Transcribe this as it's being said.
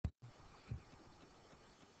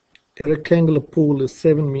A rectangular pool is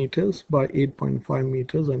 7 meters by 8.5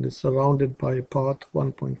 meters and is surrounded by a path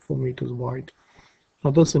 1.4 meters wide. Now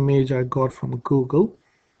this image I got from Google.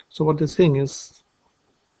 So what they're saying is,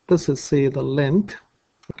 this is say the length.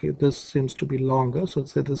 Okay, this seems to be longer, so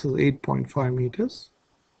let's say this is 8.5 meters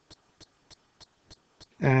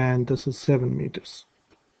and this is 7 meters.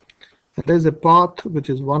 And there's a path which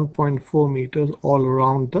is 1.4 meters all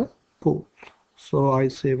around the pool. So I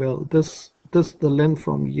say, well, this the length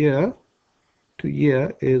from here to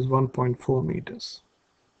here is 1.4 meters.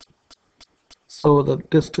 So the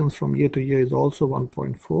distance from here to here is also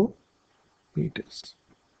 1.4 meters.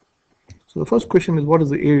 So the first question is, what is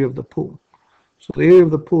the area of the pool? So the area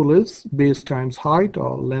of the pool is base times height,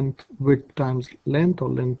 or length, width times length, or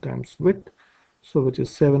length times width. So which is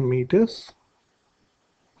 7 meters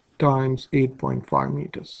times 8.5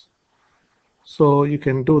 meters. So you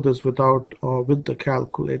can do this without or with the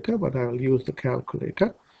calculator, but I will use the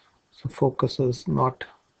calculator. So focus is not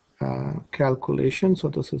calculation. So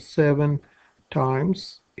this is 7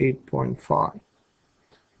 times 8.5,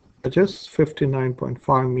 which is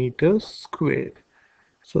 59.5 meters squared.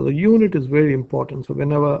 So the unit is very important. So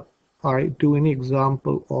whenever I do any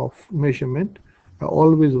example of measurement, I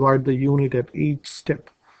always write the unit at each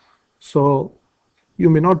step. So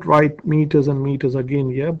you may not write meters and meters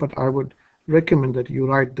again here, but I would recommend that you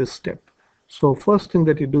write this step. So first thing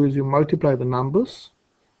that you do is you multiply the numbers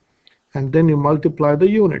and then you multiply the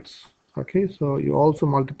units. Okay, so you also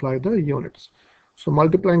multiply the units. So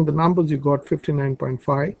multiplying the numbers, you got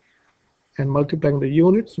 59.5, and multiplying the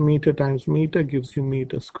units, meter times meter gives you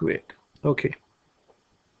meter squared. Okay.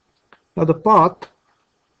 Now the path,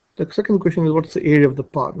 the second question is, what's the area of the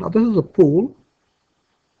path? Now this is a pool.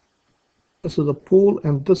 This is a pool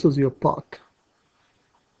and this is your path.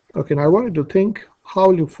 Okay, now I want you to think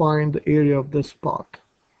how you find the area of this path.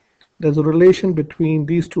 There's a relation between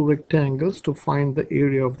these two rectangles to find the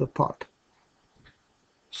area of the path.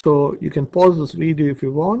 So you can pause this video if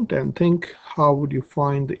you want and think, how would you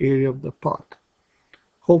find the area of the path?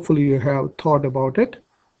 Hopefully you have thought about it.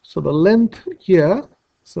 So the length here,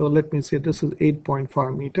 so let me say this is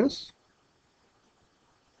 8.5 meters.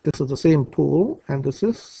 This is the same pool and this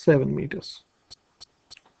is 7 meters.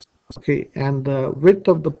 Okay, and the width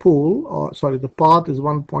of the pool, or sorry, the path is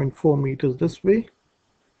 1.4 meters this way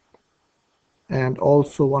and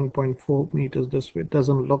also 1.4 meters this way. It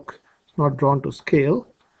doesn't look, it's not drawn to scale.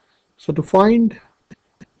 So to find,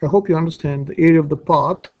 I hope you understand the area of the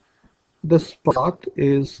path. This path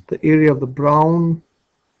is the area of the brown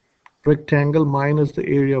rectangle minus the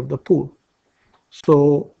area of the pool.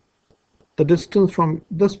 So the distance from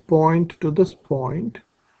this point to this point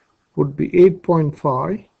would be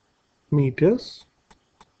 8.5 meters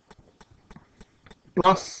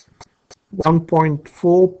plus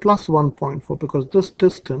 1.4 plus 1.4, because this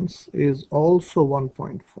distance is also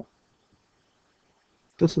 1.4.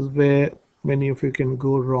 This is where many of you can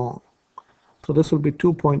go wrong. So this will be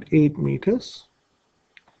 2.8 meters.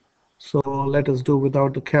 So let us do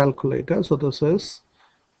without the calculator. So this is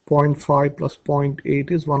 0.5 plus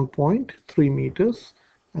 0.8 is 1.3 meters,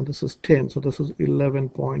 and this is 10. So this is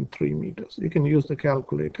 11.3 meters. You can use the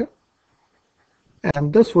calculator.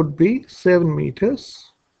 And this would be 7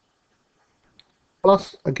 meters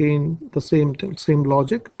plus, again, the same thing, same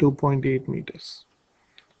logic, 2.8 meters.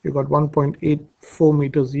 You got 1.84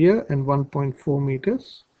 meters here and 1.4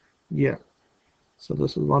 meters here. So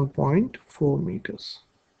this is 1.4 meters.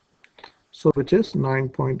 So which is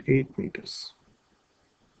 9.8 meters.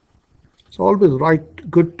 So always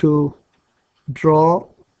good to draw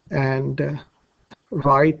and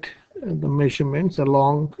write the measurements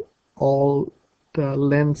along all the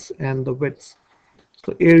lengths and the widths.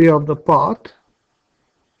 So area of the path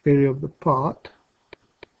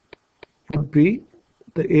would be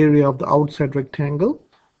the area of the outside rectangle,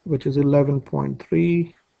 which is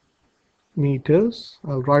 11.3 meters.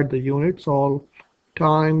 I'll write the units all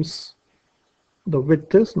times the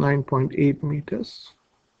width is 9.8 meters.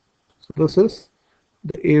 So this is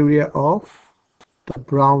the area of the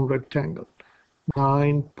brown rectangle,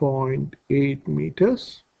 9.8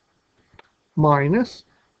 meters minus,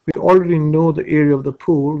 we already know the area of the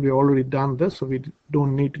pool, we already done this, so we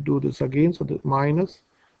don't need to do this again. So the minus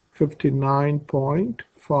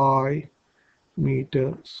 59.5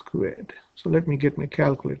 meter squared. So let me get my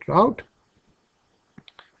calculator out.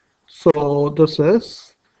 So this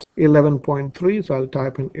is 11.3, so I'll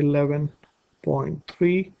type in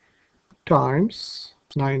 11.3 times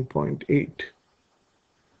 9.8,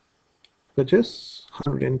 which is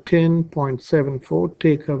 110.74,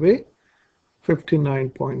 take away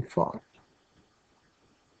 59.5.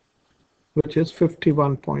 which is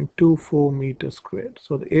 51.24 meters squared.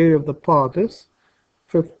 So the area of the path is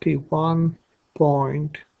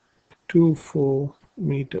 51.24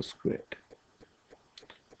 meters squared.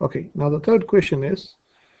 Okay, now the third question is,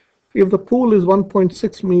 if the pool is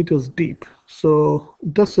 1.6 meters deep, so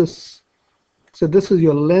this is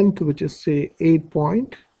your length, which is say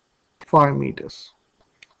 8.5 meters.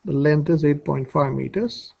 The length is 8.5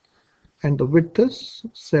 meters and the width is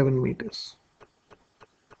 7 meters.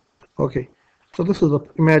 Okay, so this is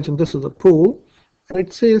imagine this is a pool, and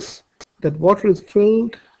it says that water is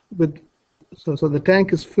filled with, so the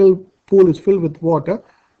tank is filled, pool is filled with water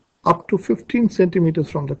up to 15 centimeters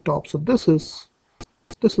from the top. So this is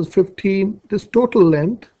 15, this total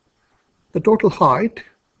length, the total height.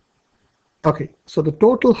 Okay, so the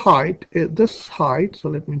total height is this height, so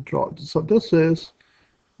let me draw this. So this is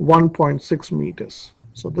 1.6 meters.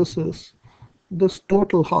 So this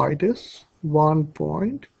total height is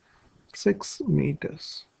 1.6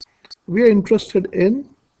 meters. We are interested in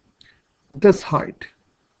this height.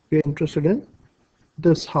 We are interested in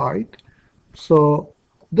this height. So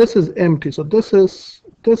this is empty. So this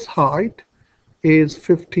height is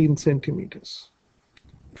 15 centimeters.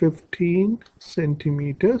 15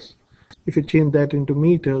 centimeters. If you change that into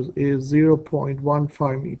meters, is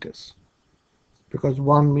 0.15 meters, because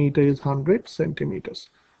 1 meter is 100 centimeters.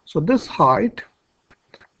 So this height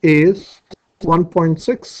is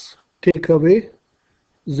 1.6, take away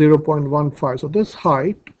 0.15. So this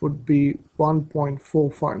height would be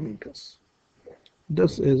 1.45 meters.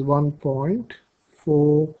 This is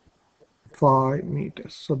 1.45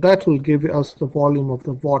 meters. So that will give us the volume of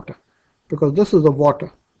the water, because this is the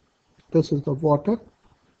water. This is the water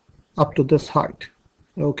up to this height.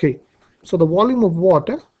 Okay, so the volume of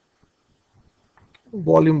water,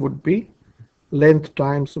 volume would be length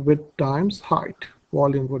times width times height.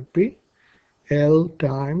 Volume would be L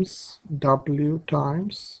times W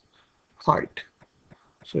times height.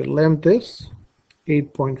 So length is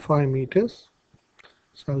 8.5 meters.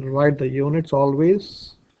 So I'll write the units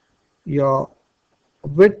always. Your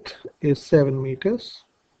width is 7 meters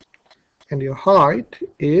and your height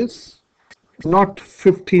is not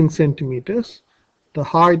 15 centimeters. The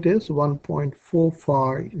height is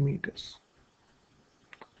 1.45 meters.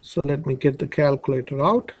 So let me get the calculator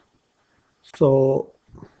out. So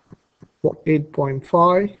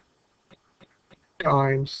 8.5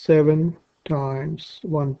 times 7 times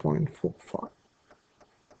 1.45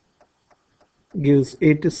 gives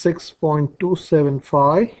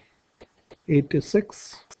 86.275.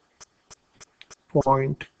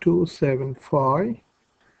 86.275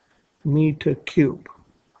 meter cube.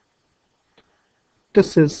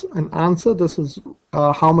 This is an answer. This is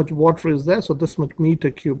how much water is there. So this much meter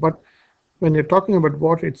cube. But when you're talking about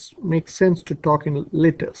water, it makes sense to talk in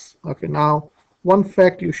liters. Okay, now one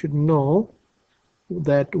fact you should know,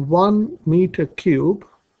 that 1 meter cube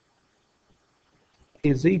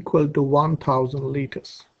is equal to 1,000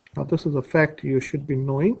 liters. Now this is a fact you should be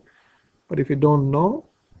knowing, but if you don't know,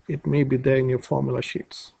 it may be there in your formula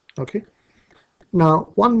sheets. Okay. Now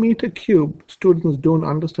 1 meter cube, students don't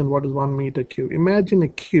understand what is 1 meter cube. Imagine a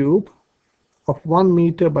cube of 1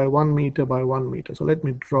 meter by 1 meter by 1 meter. So let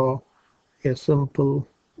me draw a simple,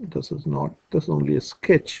 this is only a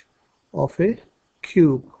sketch of a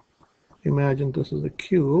cube. Imagine this is a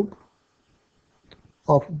cube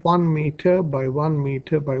of 1 meter by 1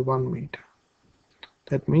 meter by 1 meter.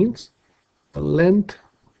 That means the length,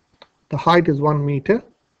 the height is 1 meter,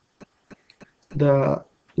 the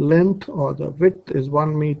length or the width is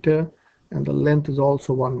 1 meter, and the length is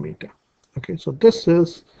also 1 meter. Okay, so this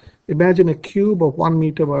is, imagine a cube of 1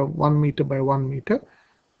 meter by 1 meter by 1 meter.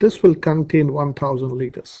 This will contain 1,000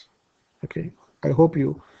 liters. Okay, I hope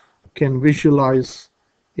you can visualize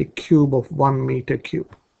a cube of 1 meter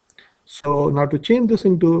cube. So now to change this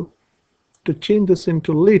into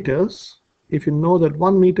liters, if you know that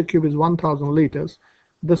 1 meter cube is 1,000 liters,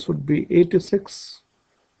 this would be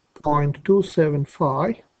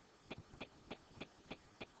 86.275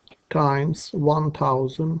 times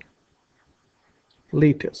 1,000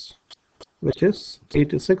 liters, which is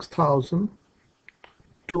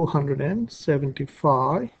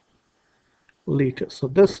 86,275 liters. So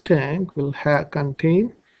this tank will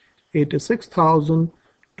contain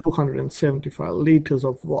 86,275 liters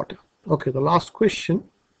of water. Okay, the last question.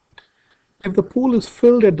 If the pool is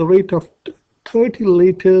filled at the rate of 30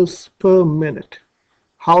 liters per minute,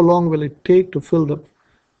 how long will it take to fill the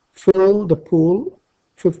pool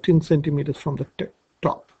 15 centimeters from the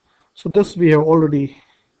top? So this we have already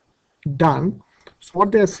done. So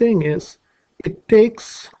what they are saying is, it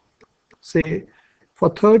takes, say, for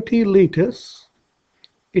 30 liters,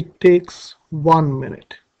 it takes 1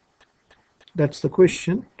 minute. That's the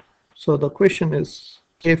question. So the question is,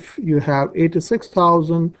 if you have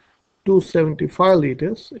 86,275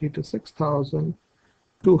 liters,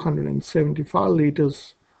 86,275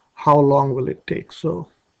 liters, how long will it take? So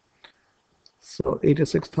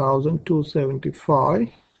 86,275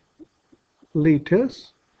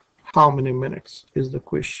 liters, how many minutes is the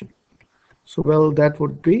question. So well, that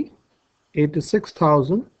would be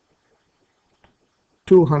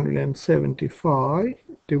 86,275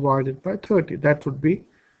 divided by 30. That would be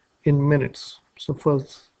in minutes. So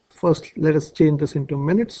first let us change this into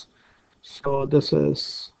minutes. So this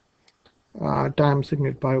is timesing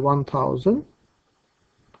it by 1000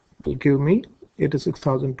 will give me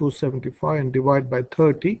 86,275 and divide by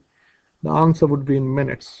 30. The answer would be in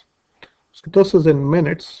minutes. So this is in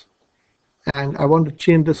minutes, and I want to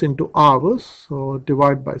change this into hours. So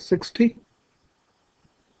divide by 60,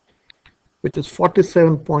 which is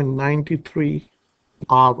 47.93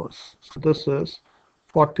 hours. So this is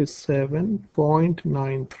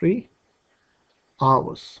 47.93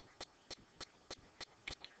 hours.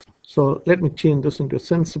 So let me change this into a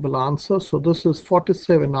sensible answer. So this is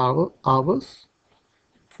 47 hours,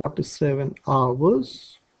 47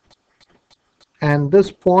 hours. And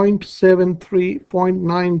this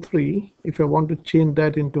 0.93, if I want to change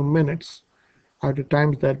that into minutes, I have to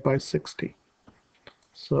times that by 60.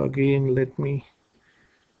 So again,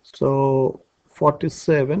 so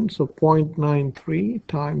 47, so 0.93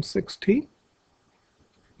 times 60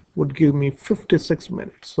 would give me 56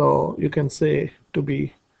 minutes. So you can say, to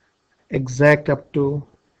be exact, up to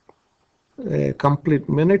a complete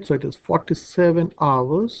minute. So it is 47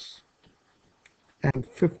 hours and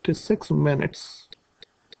 56 minutes,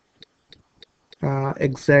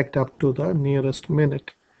 exact up to the nearest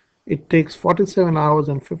minute. It takes 47 hours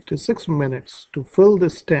and 56 minutes to fill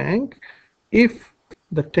this tank if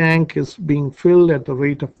the tank is being filled at the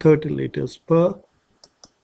rate of 30 liters per